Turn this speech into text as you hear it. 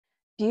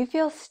Do you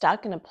feel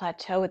stuck in a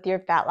plateau with your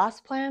fat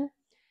loss plan?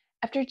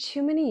 After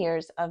too many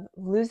years of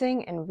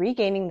losing and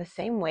regaining the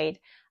same weight,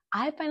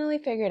 I finally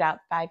figured out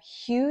 5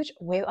 huge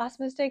weight loss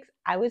mistakes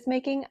I was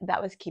making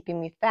that was keeping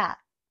me fat.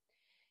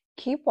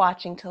 Keep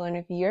watching to learn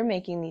if you're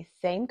making these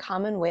same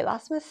common weight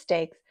loss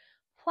mistakes,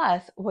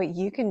 plus what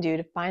you can do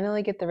to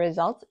finally get the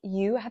results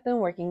you have been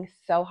working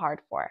so hard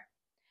for.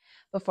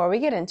 Before we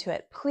get into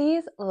it,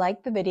 please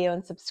like the video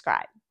and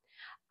subscribe.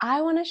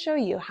 I want to show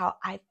you how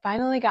I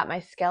finally got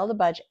my scale to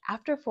budge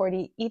after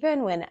 40,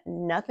 even when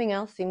nothing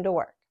else seemed to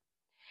work.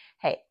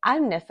 Hey,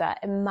 I'm Nissa,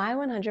 and my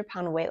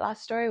 100-pound weight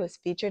loss story was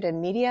featured in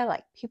media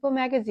like People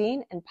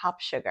magazine and Pop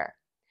Sugar.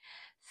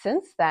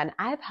 Since then,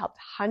 I've helped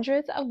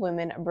hundreds of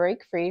women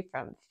break free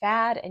from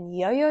fad and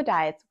yo-yo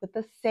diets with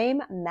the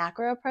same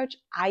macro approach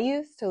I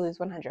used to lose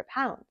 100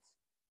 pounds.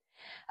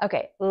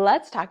 Okay,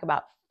 let's talk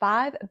about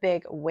 5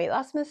 big weight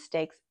loss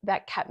mistakes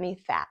that kept me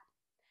fat.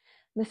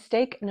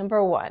 Mistake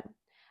number 1.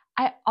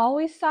 I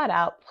always sought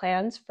out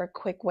plans for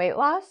quick weight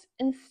loss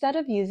instead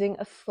of using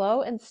a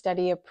slow and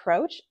steady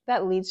approach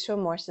that leads to a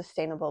more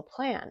sustainable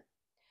plan.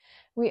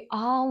 We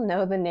all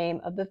know the name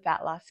of the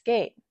fat loss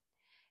game.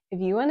 If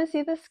you want to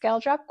see the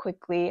scale drop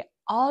quickly,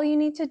 all you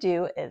need to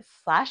do is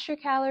slash your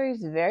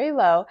calories very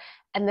low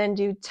and then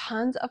do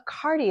tons of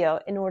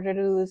cardio in order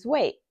to lose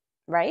weight,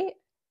 right?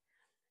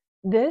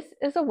 This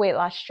is a weight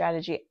loss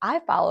strategy I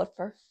followed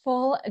for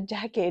full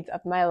decades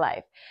of my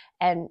life,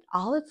 and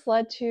all it's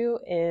led to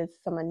is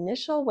some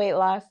initial weight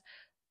loss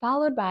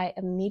followed by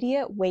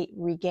immediate weight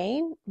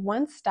regain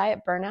once diet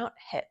burnout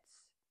hits.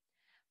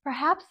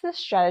 Perhaps this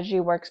strategy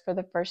works for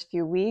the first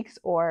few weeks,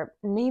 or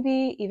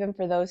maybe even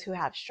for those who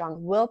have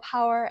strong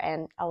willpower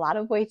and a lot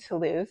of weight to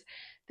lose.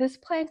 This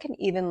plan can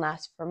even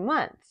last for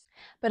months,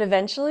 but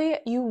eventually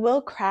you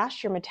will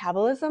crash your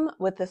metabolism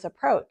with this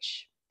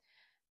approach.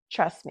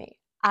 Trust me,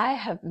 I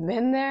have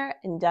been there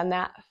and done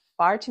that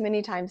far too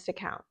many times to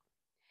count.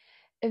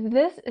 If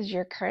this is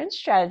your current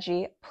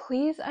strategy,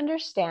 please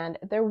understand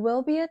there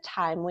will be a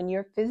time when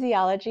your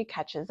physiology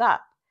catches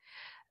up.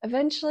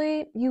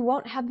 Eventually, you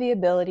won't have the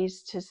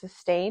abilities to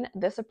sustain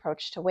this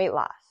approach to weight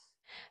loss.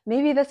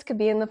 Maybe this could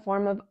be in the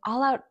form of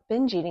all-out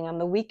binge eating on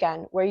the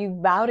weekend where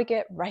you vow to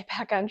get right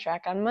back on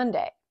track on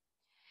Monday.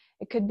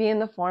 It could be in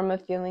the form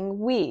of feeling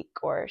weak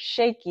or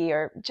shaky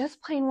or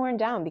just plain worn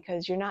down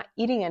because you're not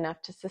eating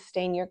enough to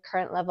sustain your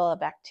current level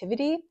of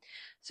activity,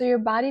 so your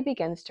body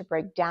begins to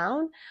break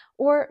down,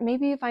 or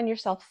maybe you find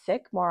yourself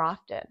sick more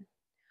often.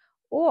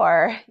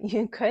 Or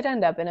you could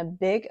end up in a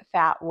big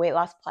fat weight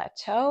loss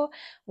plateau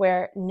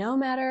where no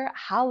matter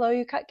how low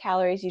you cut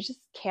calories, you just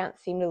can't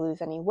seem to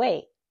lose any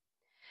weight.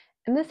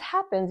 And this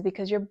happens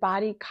because your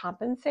body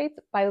compensates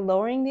by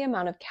lowering the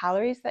amount of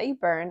calories that you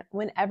burn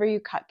whenever you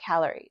cut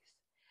calories.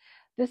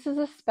 This is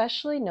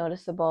especially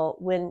noticeable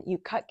when you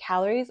cut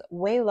calories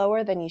way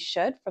lower than you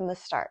should from the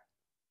start.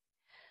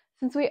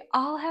 Since we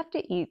all have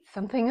to eat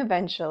something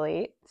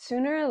eventually,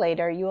 sooner or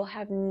later you will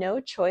have no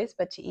choice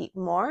but to eat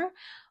more,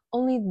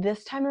 only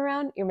this time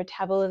around your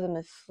metabolism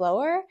is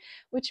slower,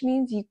 which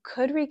means you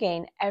could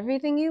regain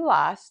everything you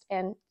lost,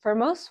 and for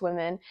most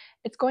women,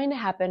 it's going to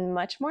happen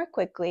much more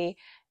quickly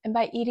and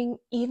by eating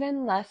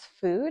even less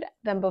food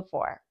than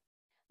before.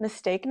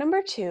 Mistake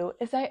number 2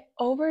 is I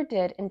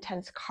overdid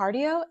intense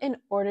cardio in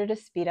order to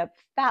speed up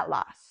fat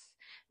loss.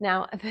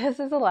 Now,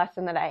 this is a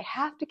lesson that I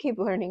have to keep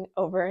learning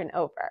over and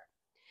over.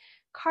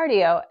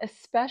 Cardio,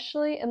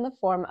 especially in the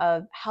form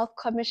of health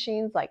club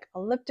machines like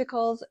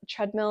ellipticals,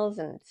 treadmills,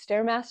 and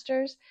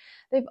Stairmasters,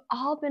 they've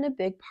all been a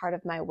big part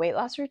of my weight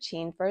loss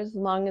routine for as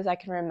long as I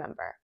can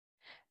remember.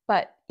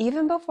 But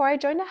even before I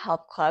joined a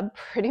health club,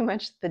 pretty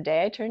much the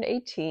day I turned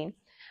 18,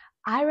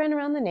 I ran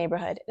around the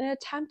neighborhood in an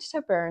attempt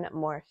to burn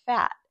more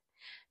fat.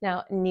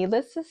 Now,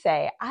 needless to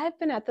say, I've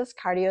been at this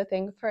cardio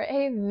thing for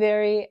a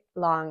very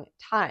long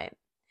time.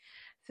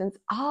 Since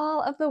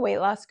all of the weight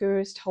loss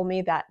gurus told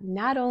me that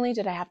not only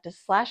did I have to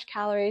slash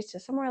calories to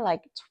somewhere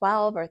like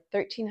 12 or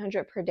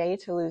 1300 per day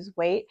to lose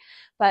weight,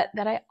 but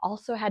that I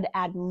also had to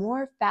add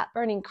more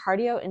fat-burning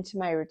cardio into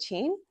my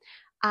routine,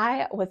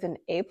 I was an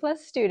A+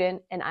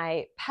 student and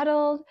I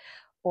pedaled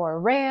or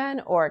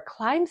ran or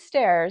climbed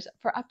stairs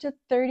for up to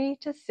 30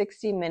 to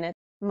 60 minutes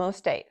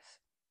most days.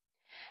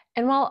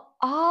 And while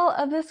all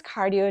of this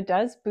cardio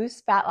does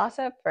boost fat loss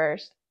at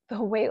first,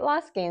 the weight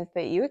loss gains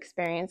that you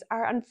experience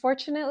are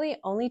unfortunately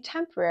only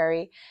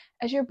temporary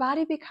as your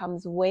body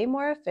becomes way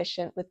more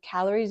efficient with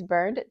calories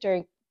burned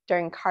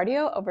during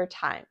cardio over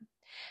time.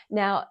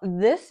 Now,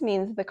 this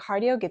means the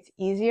cardio gets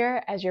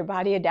easier as your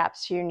body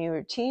adapts to your new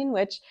routine,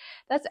 which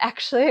that's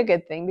actually a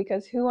good thing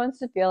because who wants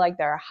to feel like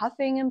they're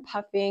huffing and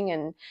puffing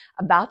and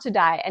about to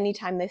die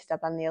anytime they step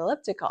on the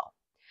elliptical?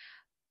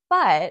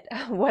 But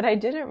what I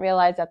didn't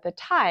realize at the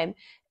time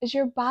is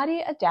your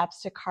body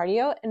adapts to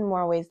cardio in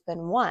more ways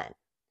than one.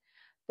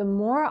 The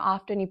more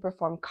often you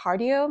perform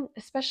cardio,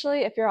 especially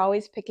if you're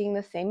always picking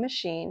the same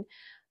machine,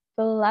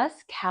 the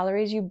less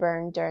calories you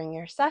burn during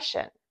your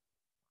session.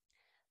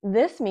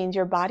 This means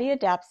your body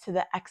adapts to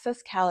the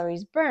excess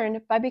calories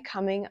burned by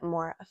becoming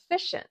more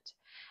efficient.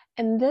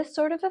 And this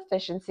sort of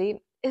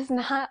efficiency is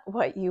not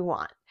what you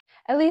want,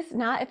 at least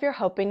not if you're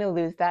hoping to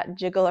lose that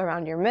jiggle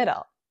around your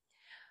middle.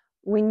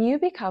 When you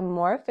become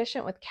more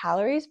efficient with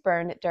calories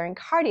burned during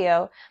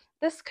cardio,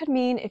 this could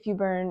mean if you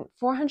burn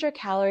 400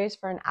 calories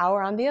for an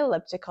hour on the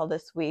elliptical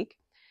this week,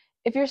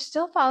 if you're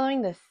still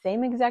following the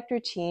same exact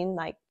routine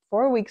like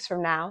 4 weeks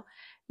from now,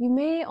 you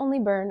may only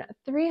burn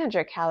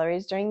 300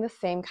 calories during the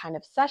same kind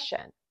of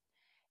session.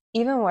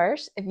 Even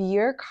worse, if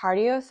your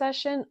cardio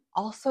session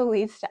also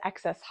leads to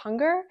excess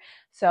hunger,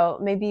 so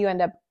maybe you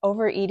end up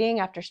overeating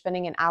after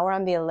spending an hour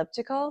on the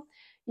elliptical,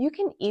 you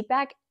can eat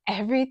back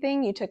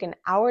everything you took an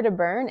hour to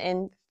burn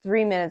in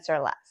 3 minutes or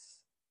less.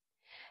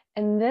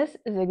 And this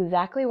is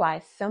exactly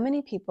why so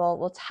many people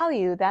will tell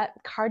you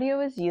that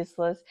cardio is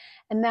useless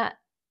and that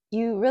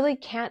you really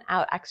can't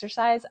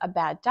out-exercise a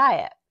bad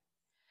diet.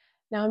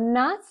 Now, I'm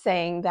not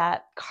saying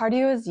that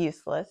cardio is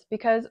useless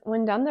because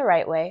when done the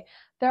right way,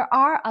 there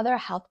are other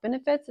health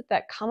benefits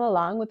that come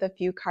along with a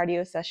few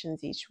cardio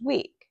sessions each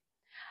week.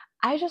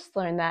 I just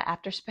learned that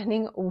after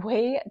spending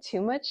way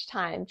too much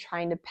time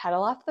trying to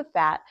pedal off the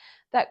fat,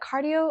 that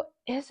cardio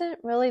isn't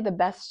really the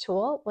best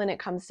tool when it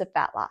comes to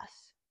fat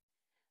loss.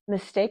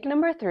 Mistake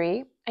number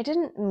 3, I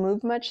didn't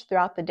move much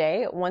throughout the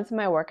day once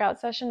my workout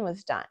session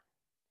was done.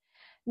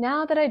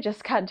 Now that I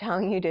just got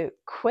telling you to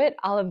quit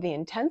all of the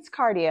intense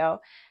cardio,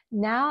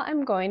 now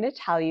I'm going to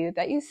tell you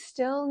that you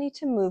still need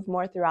to move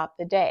more throughout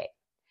the day.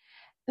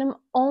 And I'm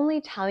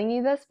only telling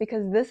you this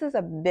because this is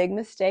a big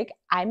mistake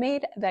I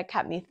made that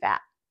kept me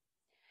fat.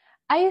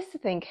 I used to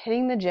think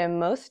hitting the gym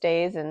most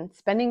days and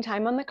spending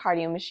time on the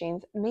cardio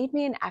machines made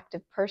me an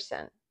active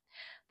person.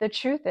 The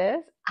truth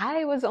is,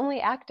 I was only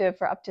active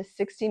for up to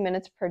 60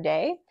 minutes per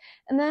day,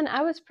 and then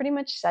I was pretty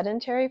much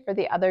sedentary for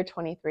the other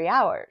 23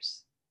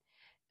 hours.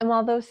 And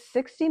while those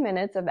 60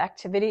 minutes of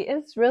activity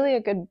is really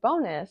a good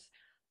bonus,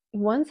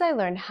 once I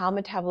learned how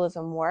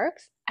metabolism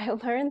works, I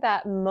learned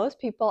that most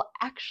people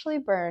actually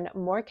burn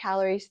more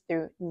calories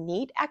through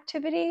NEAT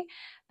activity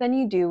than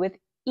you do with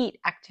EAT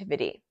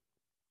activity.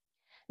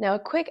 Now, a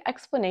quick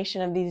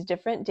explanation of these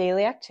different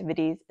daily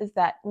activities is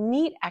that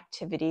NEAT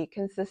activity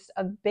consists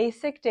of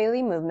basic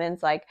daily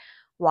movements like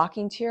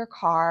walking to your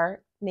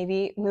car,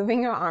 maybe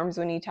moving your arms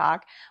when you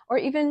talk, or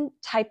even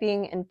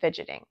typing and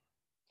fidgeting.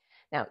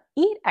 Now,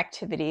 EAT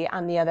activity,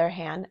 on the other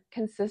hand,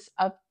 consists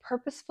of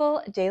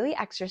purposeful daily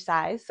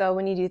exercise. So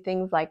when you do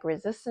things like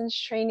resistance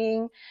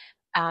training,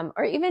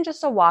 or even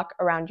just a walk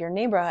around your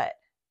neighborhood.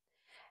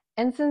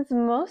 And since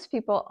most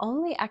people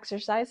only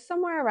exercise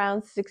somewhere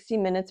around 60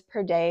 minutes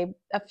per day,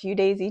 a few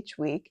days each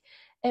week,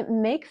 it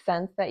makes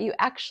sense that you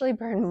actually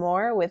burn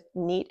more with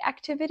NEAT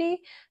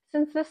activity,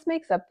 since this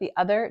makes up the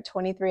other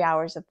 23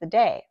 hours of the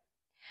day.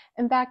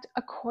 In fact,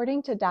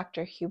 according to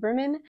Dr.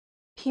 Huberman,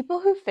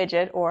 people who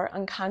fidget or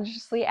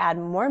unconsciously add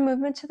more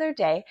movement to their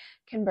day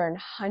can burn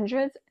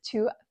hundreds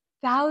to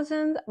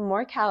thousands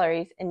more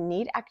calories in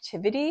NEAT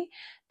activity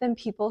than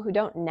people who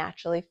don't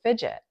naturally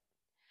fidget.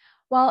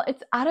 While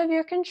it's out of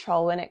your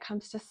control when it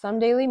comes to some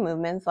daily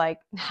movements like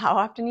how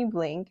often you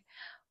blink,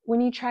 when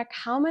you track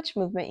how much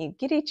movement you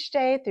get each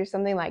day through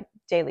something like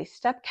daily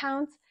step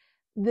counts,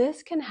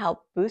 this can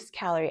help boost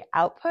calorie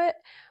output,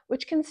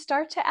 which can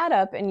start to add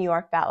up in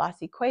your fat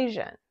loss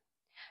equation.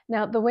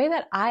 Now, the way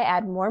that I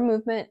add more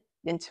movement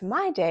into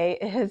my day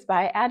is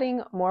by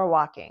adding more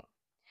walking.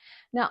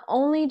 Not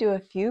only do a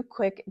few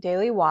quick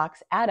daily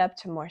walks add up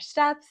to more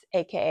steps,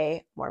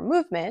 aka more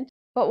movement,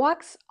 but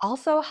walks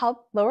also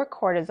help lower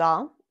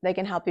cortisol. They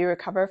can help you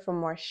recover from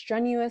more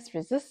strenuous,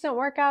 resistant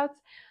workouts,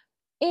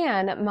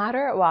 and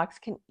moderate walks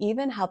can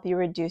even help you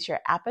reduce your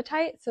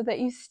appetite so that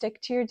you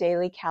stick to your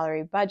daily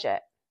calorie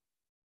budget.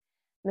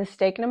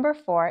 Mistake number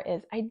 4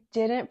 is I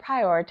didn't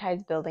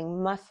prioritize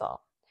building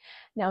muscle.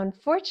 Now,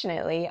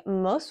 unfortunately,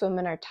 most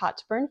women are taught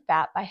to burn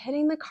fat by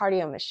hitting the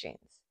cardio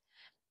machines.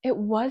 It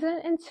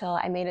wasn't until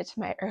I made it to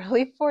my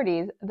early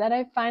 40s that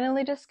I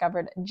finally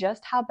discovered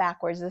just how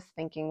backwards this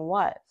thinking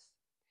was.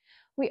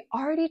 We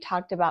already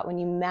talked about when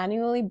you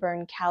manually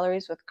burn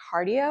calories with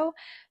cardio,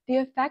 the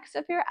effects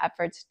of your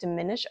efforts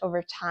diminish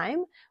over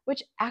time,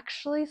 which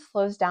actually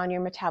slows down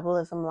your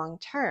metabolism long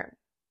term.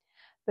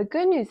 The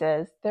good news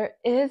is there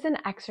is an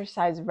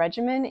exercise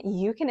regimen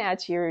you can add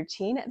to your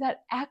routine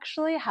that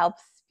actually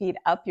helps speed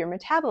up your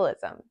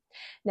metabolism.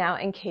 Now,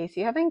 in case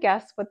you haven't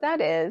guessed what that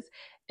is,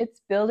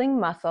 it's building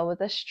muscle with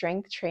a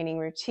strength training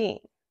routine.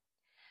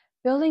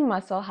 Building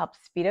muscle helps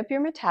speed up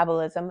your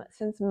metabolism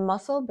since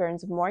muscle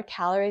burns more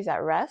calories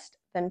at rest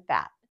than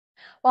fat.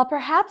 While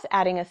perhaps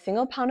adding a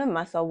single pound of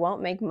muscle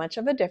won't make much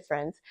of a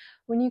difference,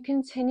 when you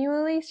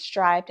continually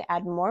strive to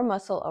add more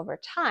muscle over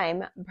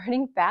time,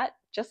 burning fat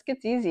just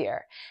gets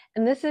easier.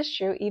 And this is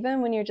true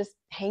even when you're just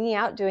hanging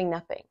out doing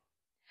nothing.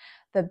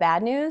 The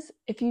bad news,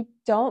 if you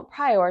don't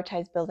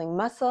prioritize building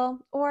muscle,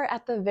 or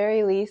at the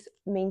very least,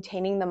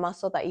 maintaining the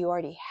muscle that you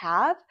already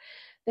have,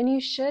 then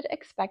you should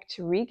expect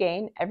to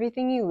regain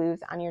everything you lose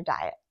on your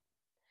diet.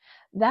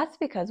 That's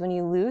because when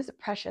you lose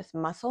precious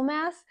muscle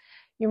mass,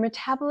 your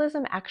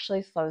metabolism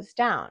actually slows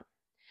down.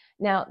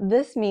 Now,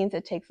 this means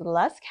it takes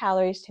less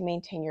calories to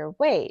maintain your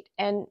weight,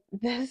 and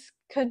this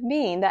could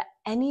mean that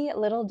any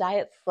little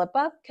diet slip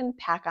up can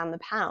pack on the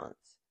pounds.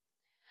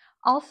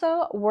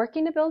 Also,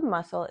 working to build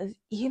muscle is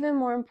even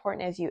more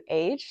important as you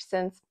age,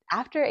 since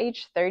after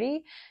age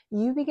 30,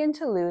 you begin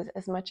to lose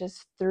as much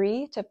as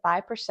 3 to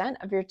 5%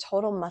 of your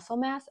total muscle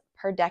mass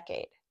per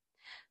decade.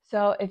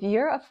 So if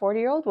you're a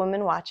 40-year-old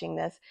woman watching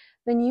this,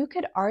 then you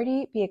could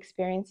already be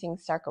experiencing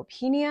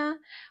sarcopenia,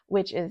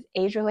 which is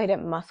age-related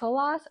muscle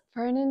loss,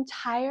 for an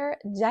entire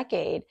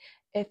decade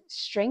if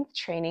strength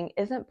training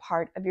isn't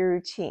part of your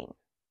routine.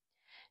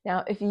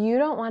 Now, if you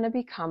don't want to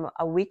become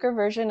a weaker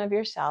version of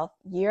yourself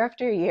year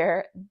after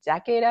year,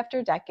 decade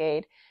after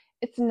decade,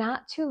 it's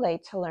not too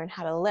late to learn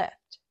how to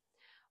lift.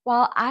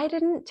 While I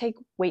didn't take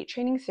weight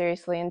training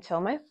seriously until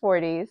my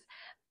 40s,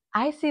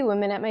 I see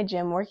women at my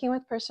gym working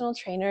with personal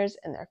trainers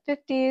in their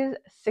 50s,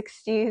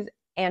 60s,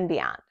 and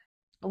beyond.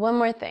 One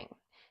more thing.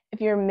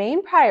 If your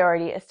main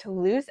priority is to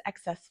lose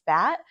excess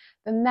fat,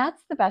 then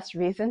that's the best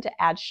reason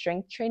to add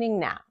strength training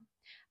now.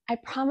 I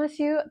promise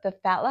you, the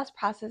fat loss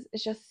process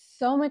is just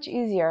so much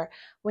easier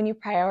when you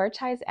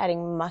prioritize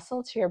adding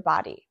muscle to your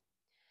body.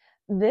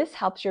 This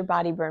helps your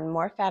body burn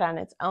more fat on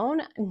its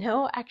own,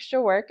 no extra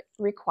work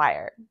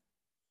required.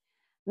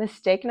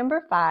 Mistake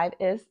number 5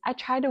 is I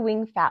tried to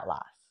wing fat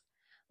loss.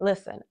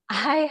 Listen,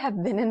 I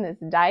have been in this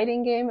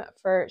dieting game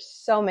for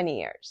so many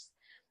years.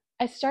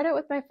 I started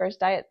with my first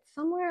diet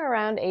somewhere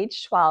around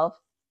age 12,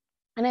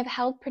 and I've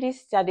held pretty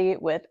steady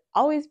with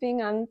always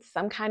being on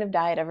some kind of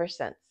diet ever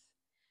since.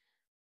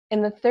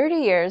 In the 30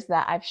 years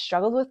that I've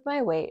struggled with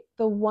my weight,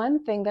 the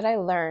one thing that I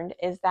learned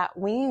is that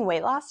winging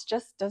weight loss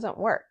just doesn't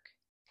work.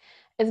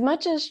 As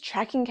much as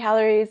tracking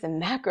calories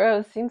and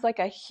macros seems like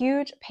a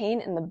huge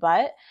pain in the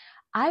butt,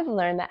 I've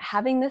learned that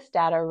having this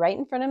data right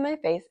in front of my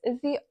face is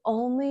the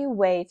only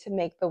way to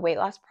make the weight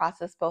loss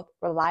process both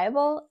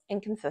reliable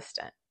and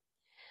consistent.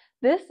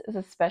 This is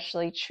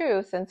especially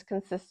true since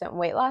consistent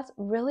weight loss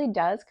really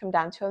does come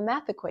down to a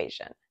math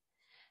equation.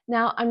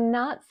 Now, I'm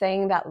not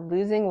saying that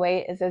losing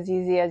weight is as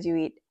easy as you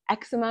eat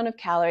X amount of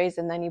calories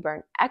and then you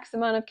burn X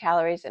amount of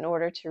calories in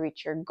order to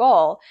reach your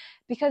goal,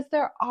 because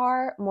there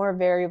are more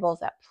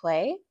variables at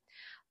play.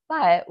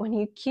 But when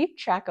you keep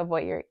track of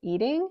what you're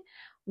eating,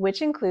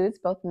 which includes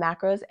both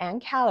macros and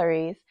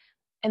calories,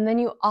 and then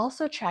you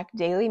also track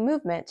daily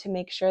movement to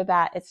make sure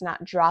that it's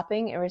not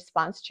dropping in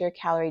response to your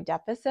calorie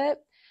deficit,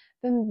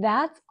 then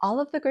that's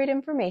all of the great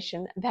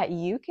information that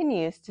you can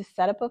use to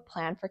set up a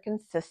plan for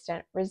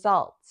consistent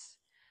results.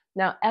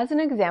 Now, as an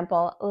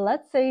example,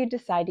 let's say you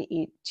decide to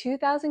eat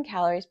 2,000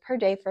 calories per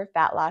day for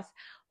fat loss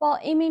while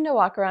aiming to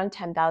walk around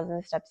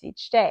 10,000 steps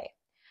each day.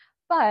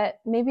 But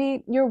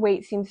maybe your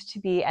weight seems to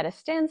be at a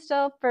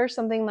standstill for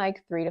something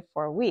like 3 to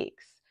 4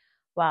 weeks.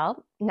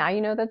 Well, now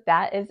you know that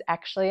that is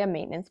actually a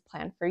maintenance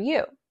plan for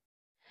you.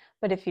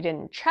 But if you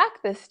didn't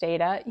track this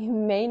data, you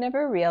may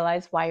never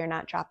realize why you're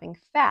not dropping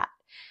fat.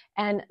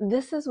 And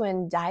this is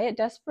when diet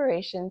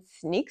desperation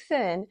sneaks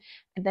in,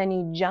 and then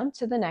you jump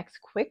to the next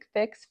quick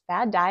fix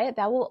fad diet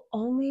that will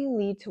only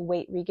lead to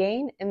weight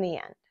regain in the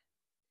end.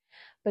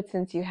 But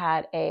since you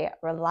had a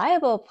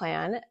reliable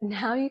plan,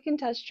 now you can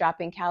test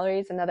dropping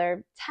calories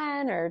another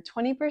 10 or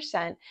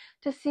 20%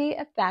 to see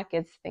if that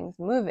gets things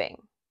moving.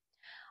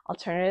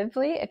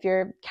 Alternatively, if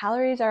your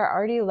calories are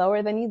already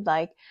lower than you'd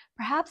like,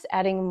 perhaps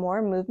adding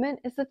more movement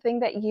is the thing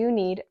that you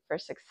need for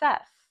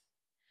success.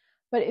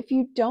 But if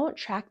you don't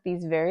track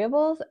these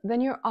variables,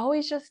 then you're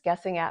always just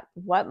guessing at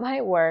what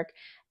might work,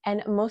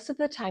 and most of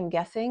the time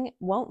guessing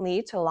won't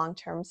lead to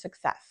long-term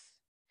success.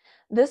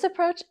 This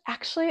approach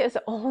actually is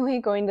only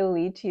going to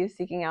lead to you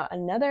seeking out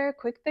another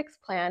quick fix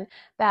plan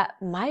that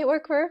might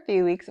work for a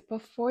few weeks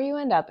before you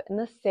end up in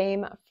the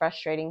same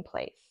frustrating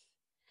place.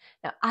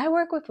 Now, I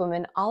work with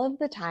women all of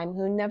the time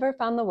who never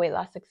found the weight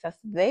loss success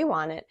they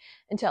wanted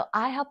until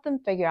I helped them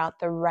figure out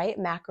the right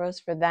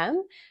macros for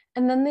them,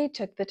 and then they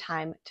took the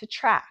time to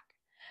track.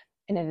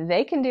 And if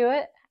they can do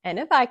it, and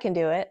if I can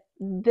do it,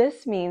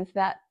 this means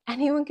that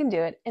anyone can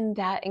do it, and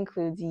that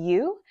includes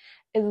you,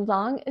 as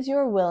long as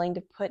you're willing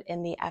to put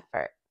in the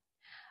effort.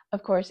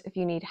 Of course, if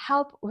you need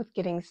help with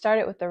getting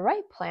started with the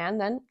right plan,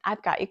 then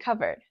I've got you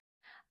covered.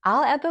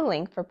 I'll add the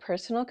link for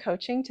personal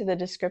coaching to the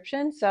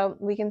description so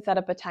we can set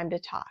up a time to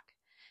talk.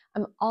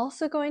 I'm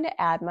also going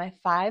to add my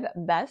 5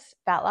 best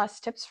fat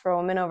loss tips for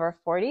women over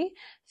 40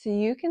 so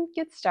you can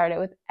get started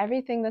with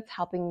everything that's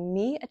helping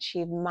me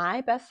achieve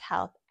my best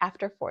health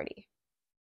after 40.